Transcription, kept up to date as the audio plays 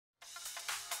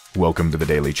Welcome to the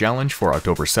Daily Challenge for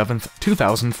October 7th,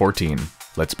 2014.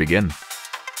 Let's begin.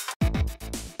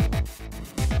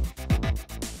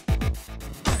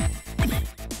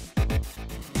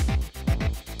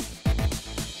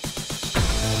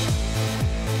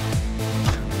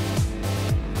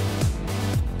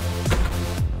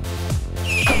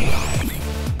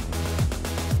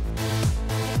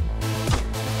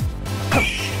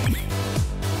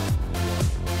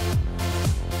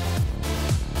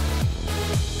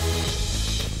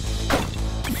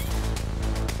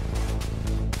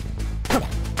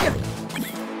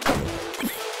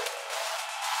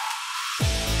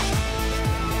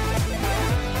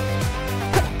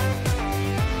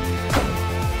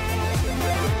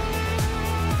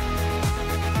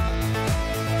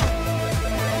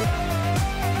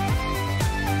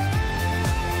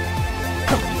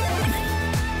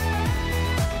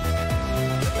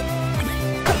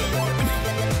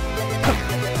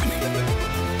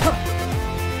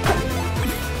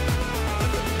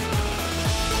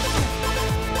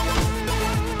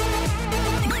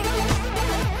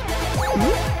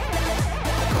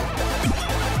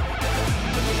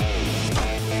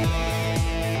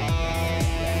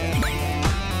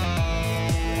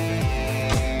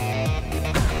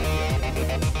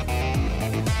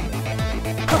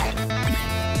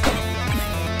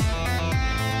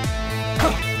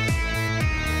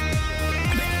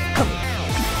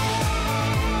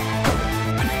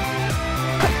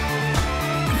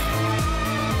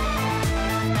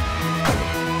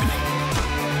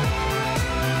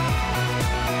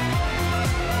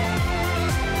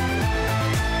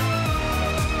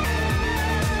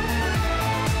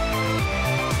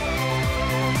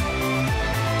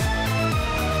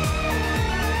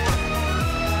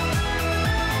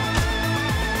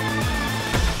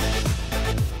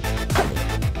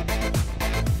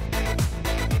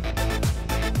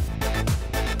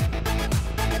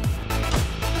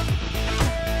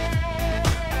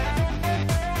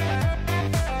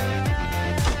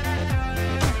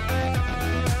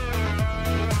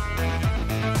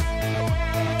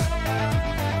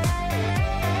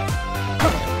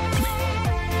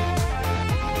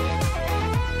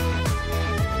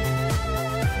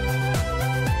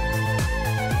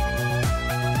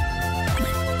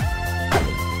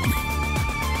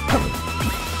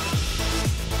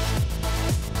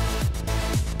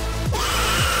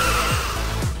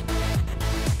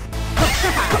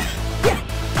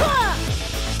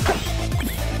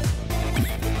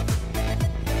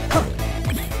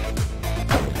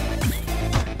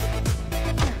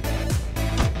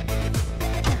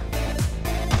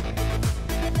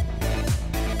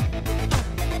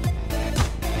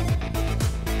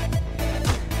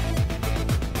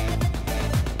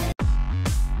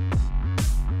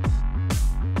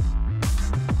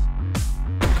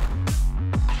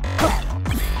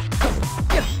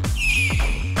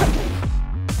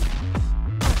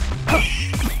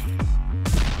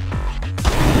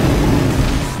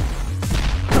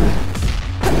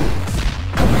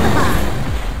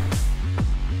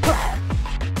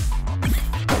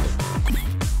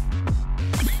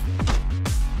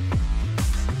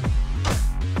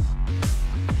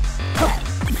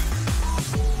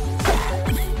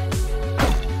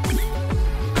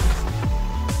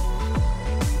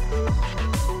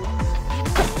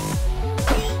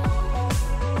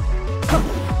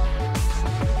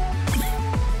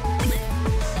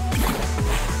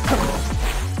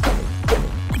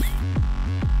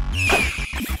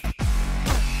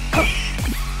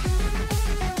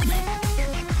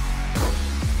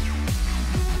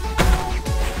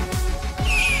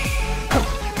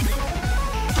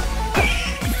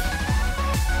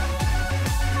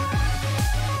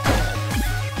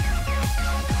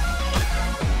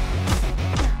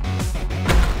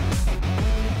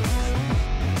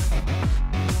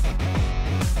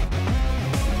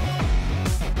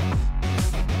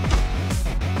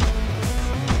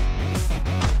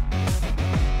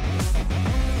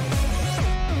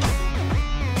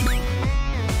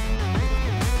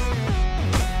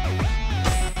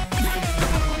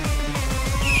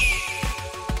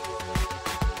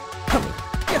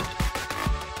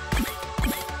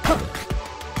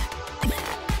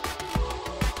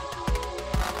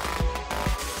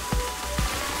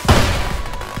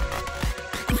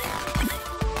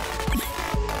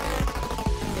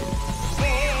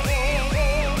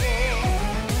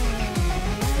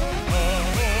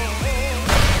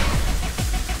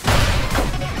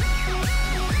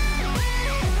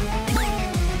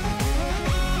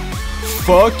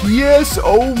 Fuck yes!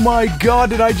 Oh my god,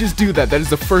 did I just do that? That is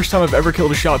the first time I've ever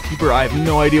killed a shopkeeper. I have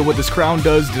no idea what this crown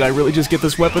does. Did I really just get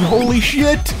this weapon? Holy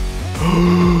shit!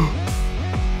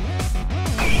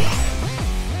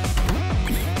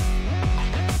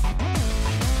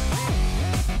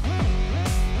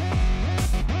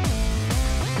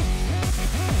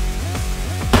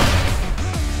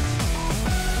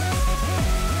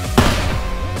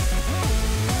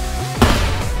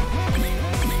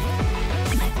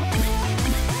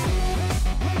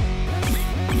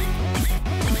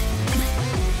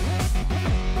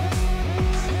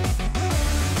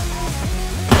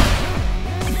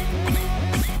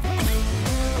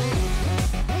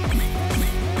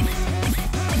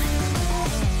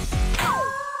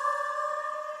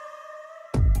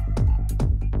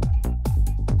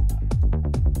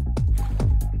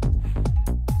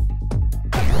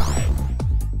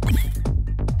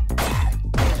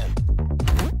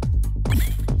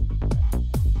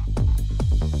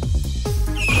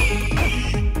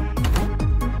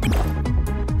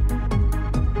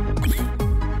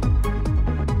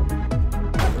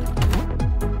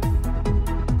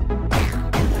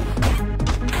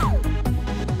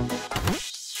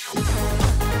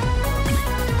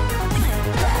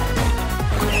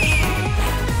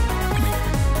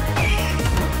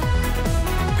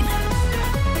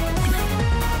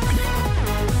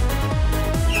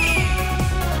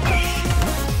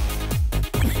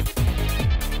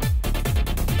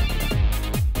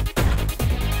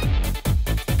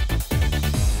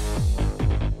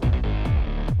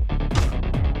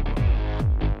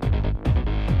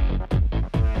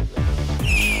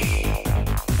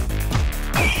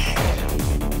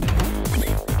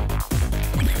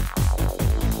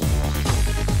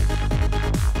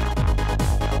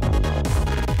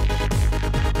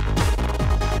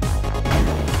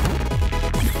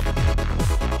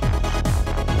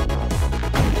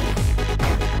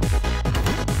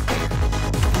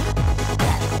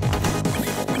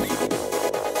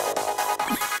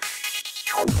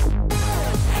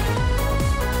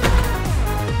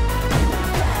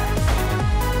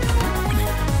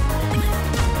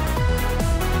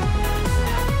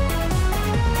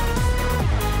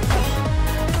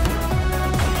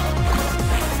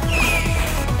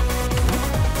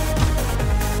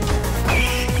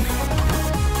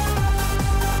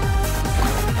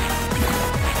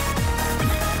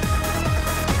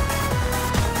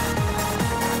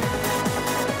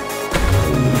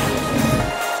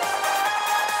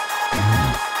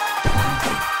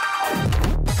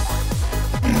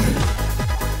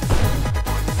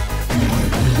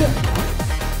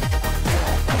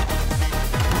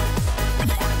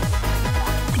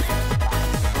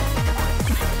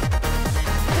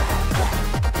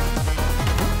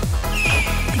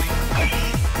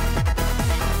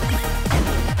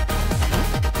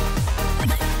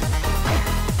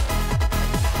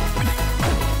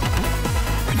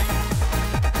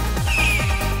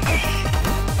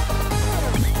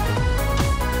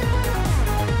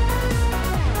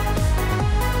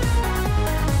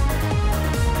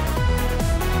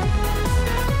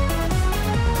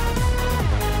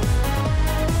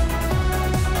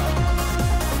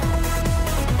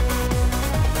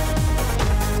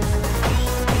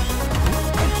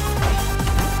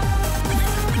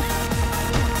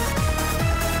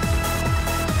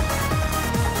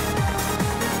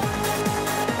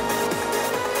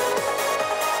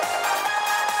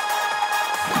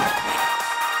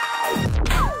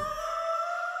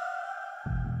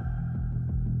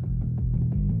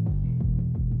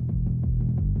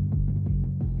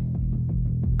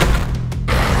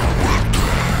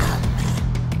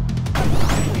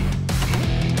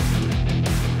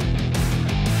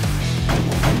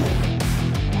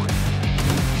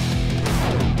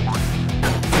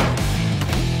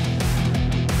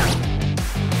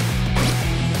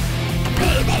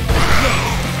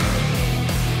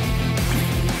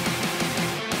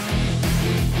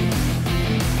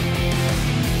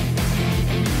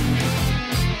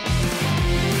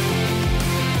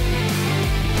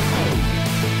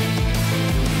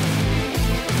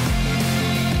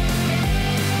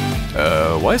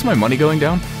 Why is my money going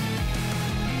down?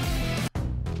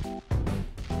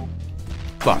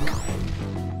 Fuck.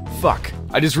 Fuck.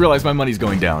 I just realized my money's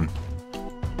going down.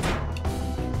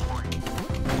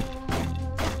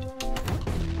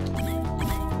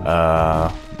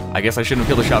 I guess I shouldn't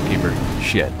have killed the shopkeeper.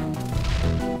 Shit.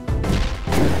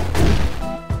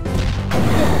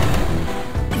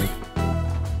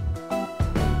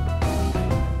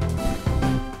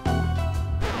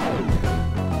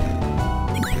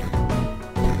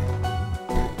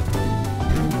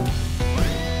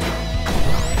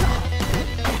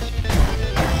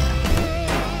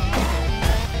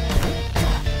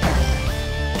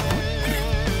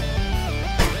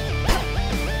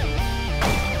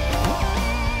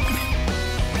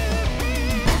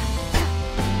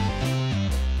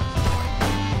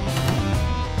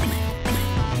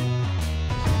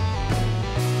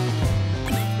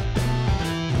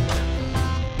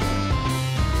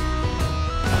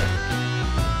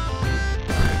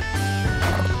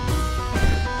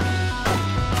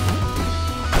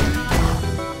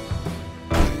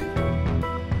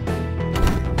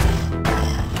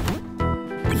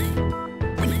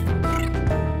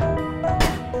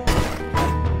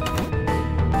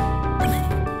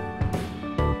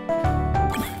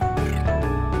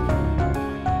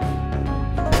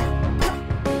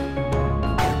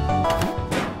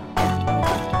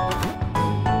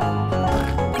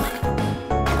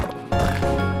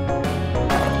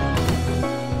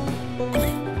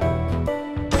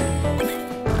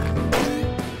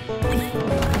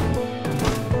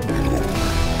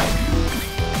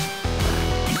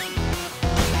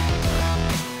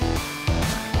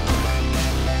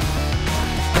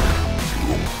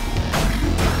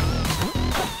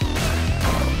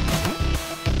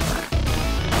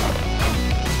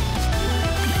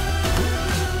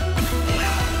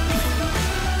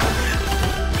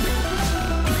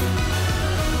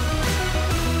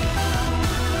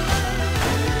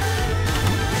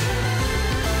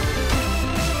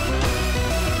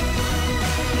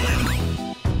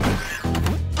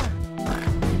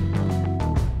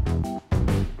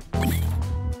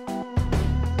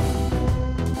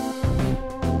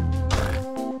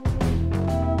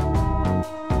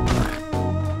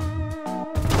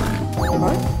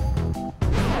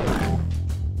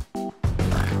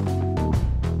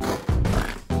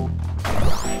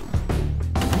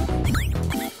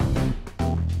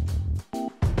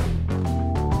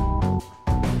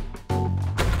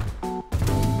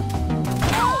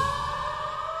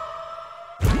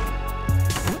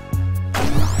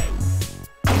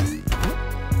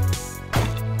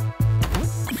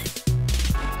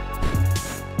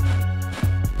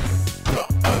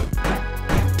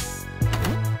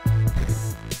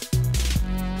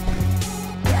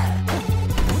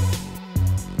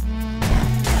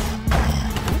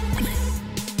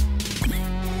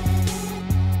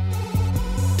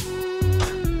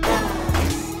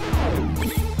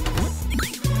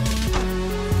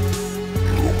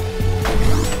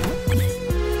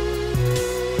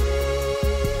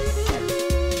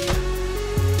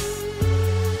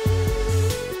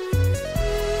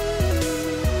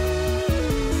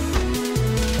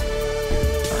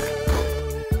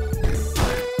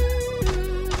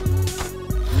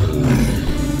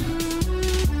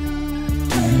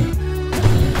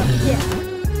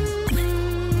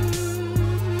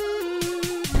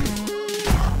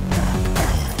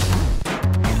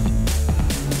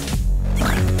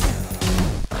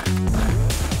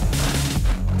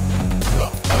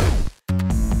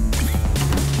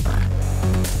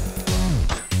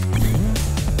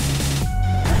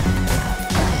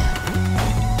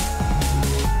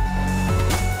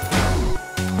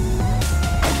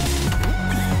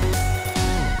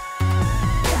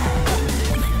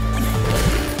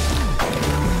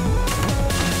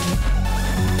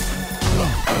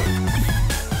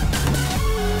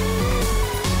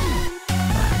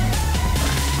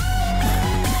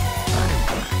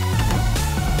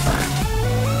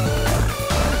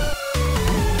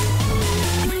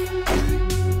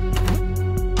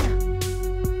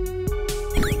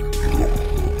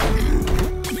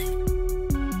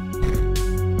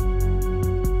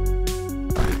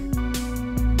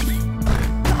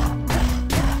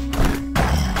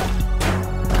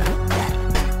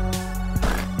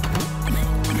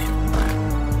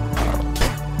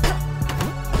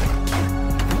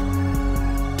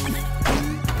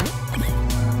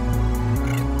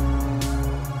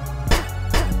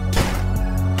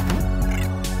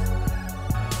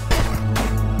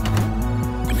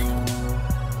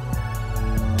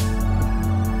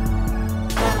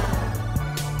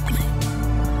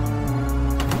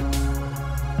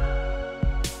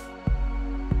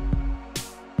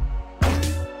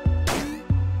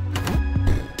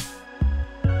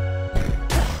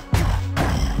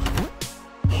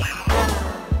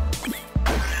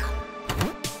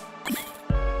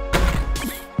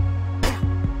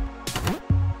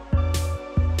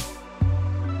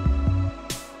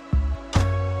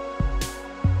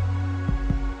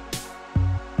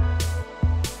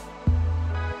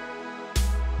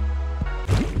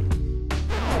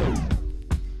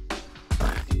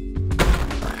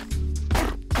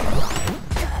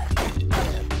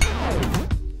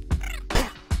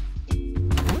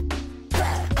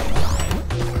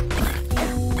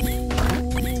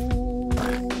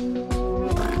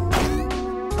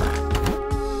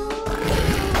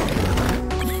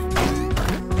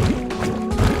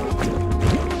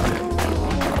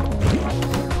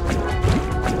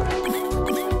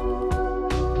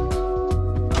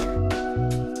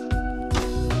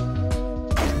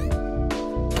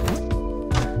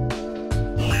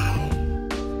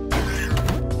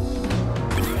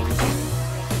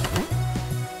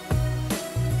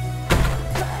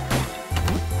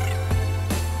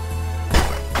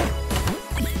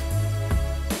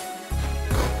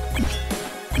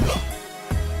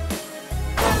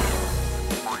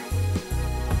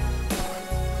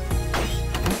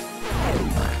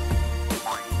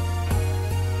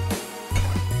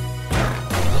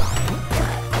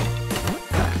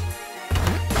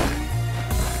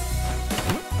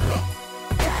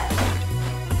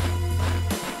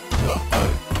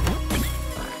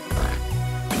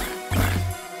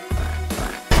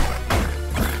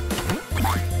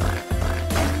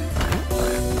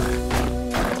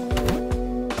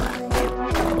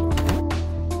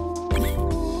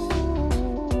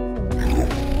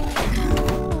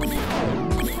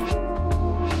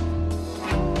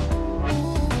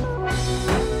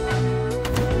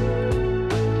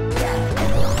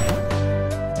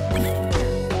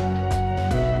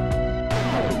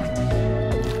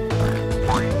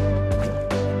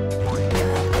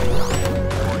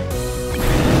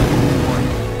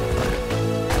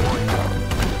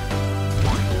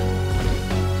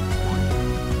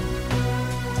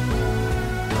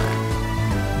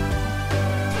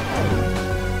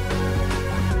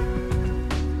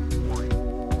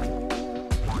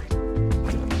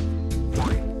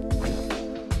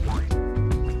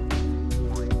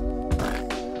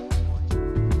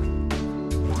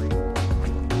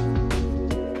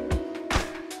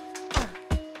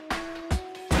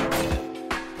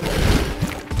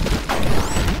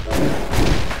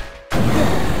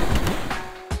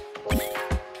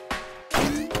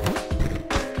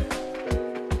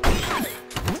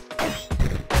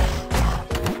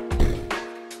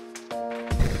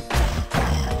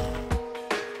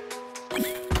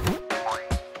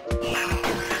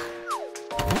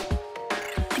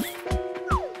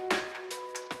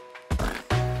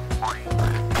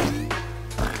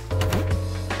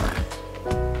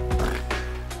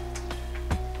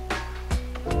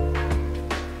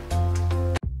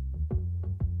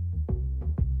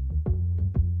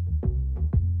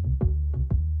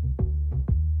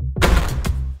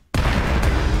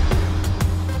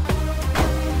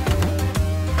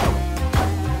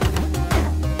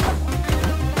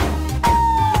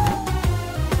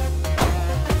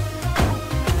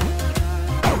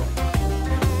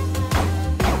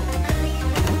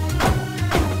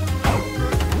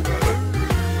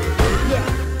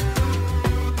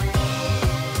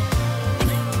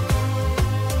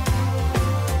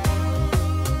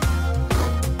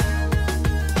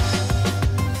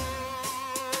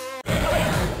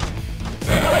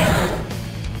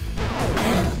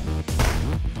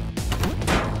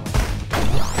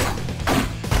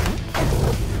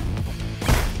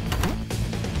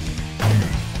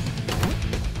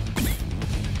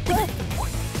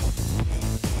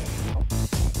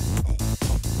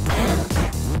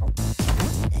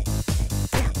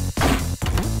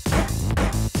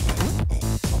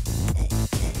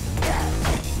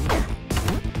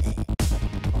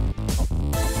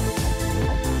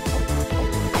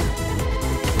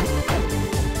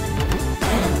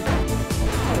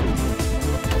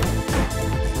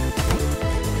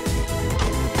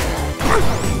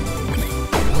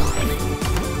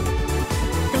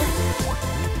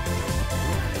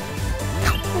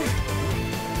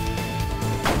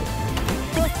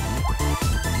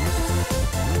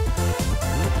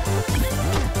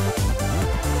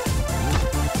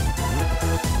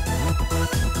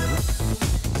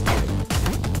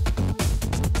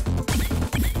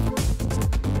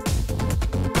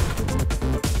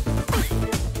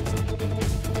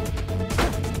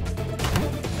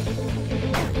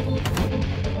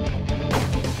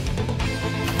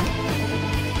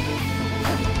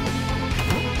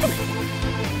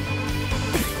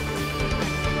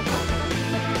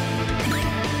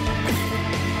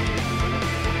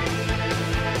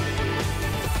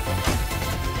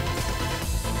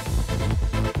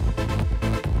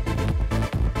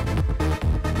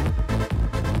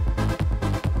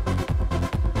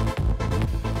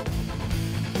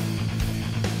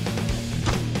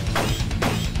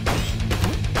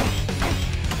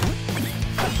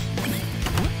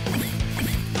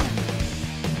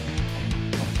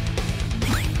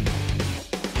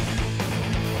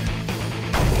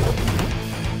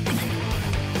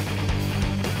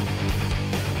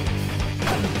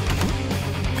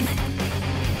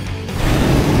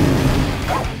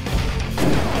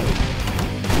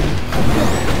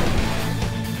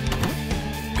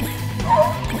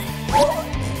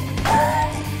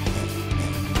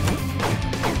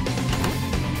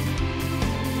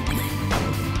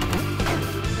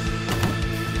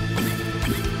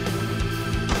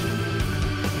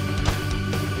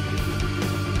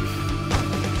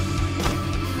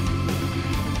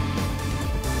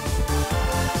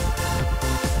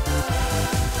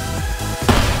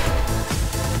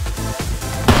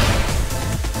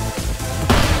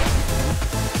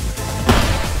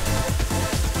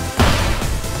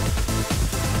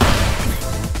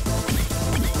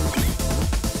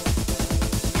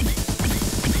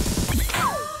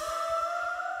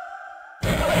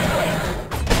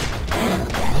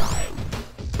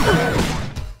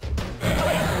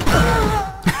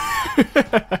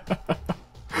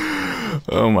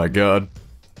 Oh my god.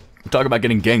 Talk about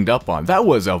getting ganged up on. That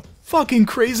was a fucking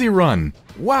crazy run.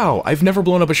 Wow, I've never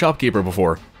blown up a shopkeeper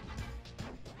before.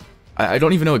 I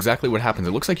don't even know exactly what happens.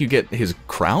 It looks like you get his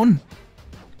crown,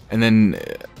 and then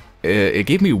it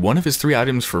gave me one of his 3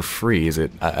 items for free. Is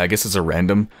it? I guess it's a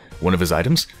random one of his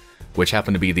items, which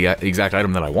happened to be the exact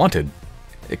item that I wanted.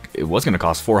 It was going to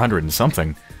cost 400 and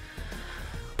something,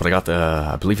 but I got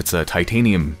I believe it's a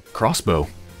titanium crossbow,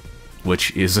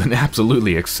 which is an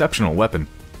absolutely exceptional weapon.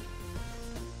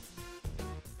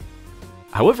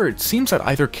 However, it seems that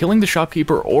either killing the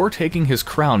shopkeeper or taking his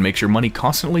crown makes your money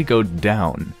constantly go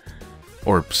down.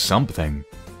 Or something.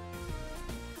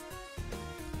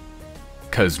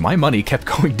 Because my money kept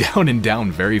going down and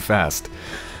down very fast.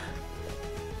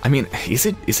 I mean, is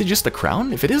it just the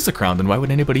crown? If it is the crown, then why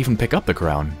would anybody even pick up the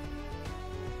crown?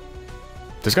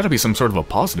 There's got to be some sort of a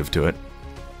positive to it.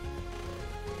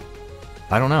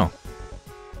 I don't know.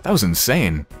 That was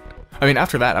insane. I mean,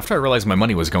 after that, after I realized my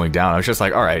money was going down, I was just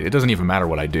like, alright, it doesn't even matter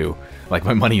what I do. Like,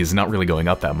 my money is not really going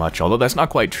up that much, although that's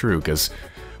not quite true, because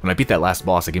when I beat that last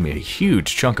boss, it gave me a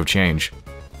huge chunk of change.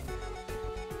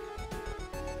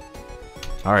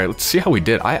 Alright, let's see how we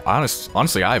did.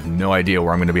 Honestly, I have no idea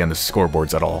where I'm going to be on the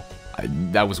scoreboards at all.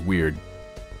 That was weird.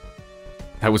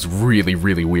 That was really,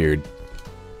 really weird.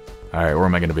 Alright, where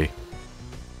am I going to be?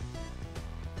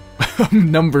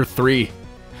 Number 3.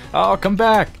 Oh, come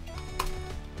back!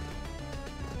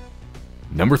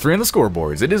 Number 3 on the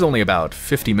scoreboards. It is only about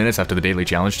 50 minutes after the daily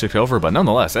challenge took over, but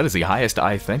nonetheless, that is the highest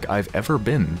I think I've ever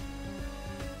been.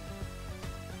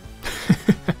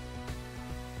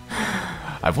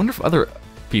 I wonder if other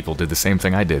people did the same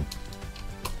thing I did.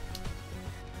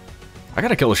 I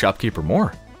gotta kill a shopkeeper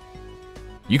more.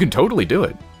 You can totally do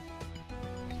it.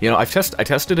 You know, I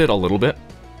tested it a little bit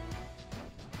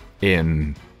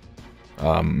in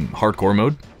hardcore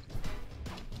mode.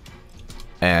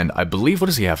 And I believe, what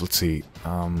does he have? Let's see.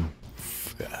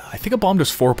 I think a bomb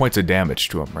does 4 points of damage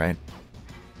to him, right?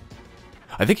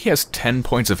 I think he has 10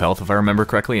 points of health, if I remember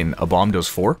correctly, and a bomb does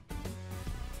 4.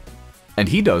 And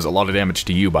he does a lot of damage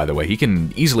to you, by the way. He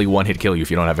can easily one-hit kill you if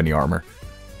you don't have any armor.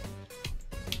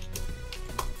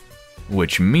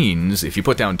 Which means, if you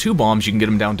put down 2 bombs, you can get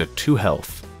him down to 2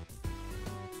 health.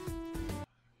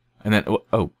 And then,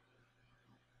 oh.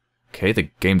 Okay, the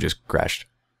game just crashed.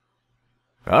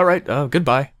 Alright,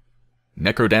 goodbye.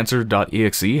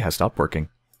 NecroDancer.exe has stopped working.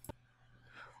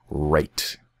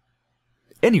 Right.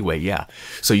 Anyway, yeah.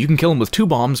 So you can kill him with 2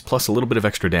 bombs plus a little bit of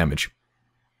extra damage.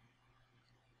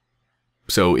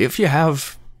 So if you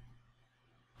have...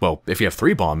 Well, if you have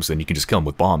 3 bombs, then you can just kill him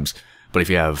with bombs. But if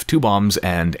you have 2 bombs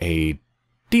and a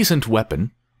decent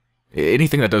weapon,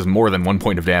 anything that does more than 1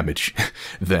 point of damage,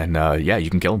 then, yeah, you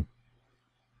can kill him.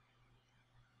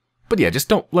 But yeah, just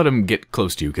don't let him get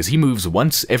close to you, because he moves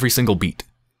once every single beat.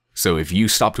 So if you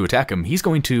stop to attack him, he's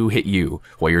going to hit you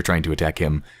while you're trying to attack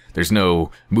him. There's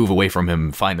no move away from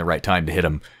him, find the right time to hit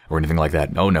him, or anything like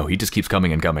that. Oh no, he just keeps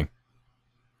coming and coming.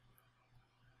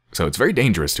 So it's very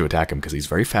dangerous to attack him, because he's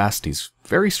very fast, he's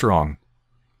very strong.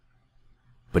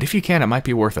 But if you can, it might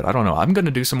be worth it. I don't know. I'm going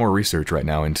to do some more research right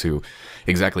now into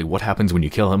exactly what happens when you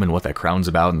kill him, and what that crown's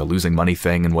about, and the losing money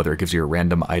thing, and whether it gives you a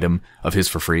random item of his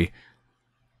for free.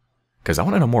 Because I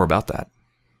want to know more about that.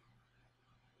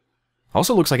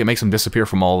 Also looks like it makes him disappear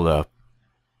from all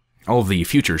of the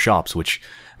future shops, which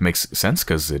makes sense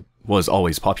because it was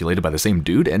always populated by the same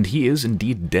dude, and he is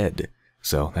indeed dead.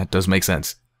 So that does make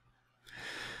sense.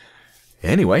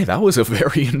 Anyway, that was a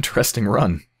very interesting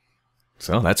run.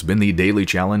 So that's been the daily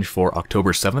challenge for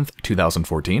October 7th,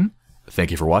 2014.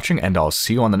 Thank you for watching, and I'll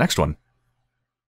see you on the next one.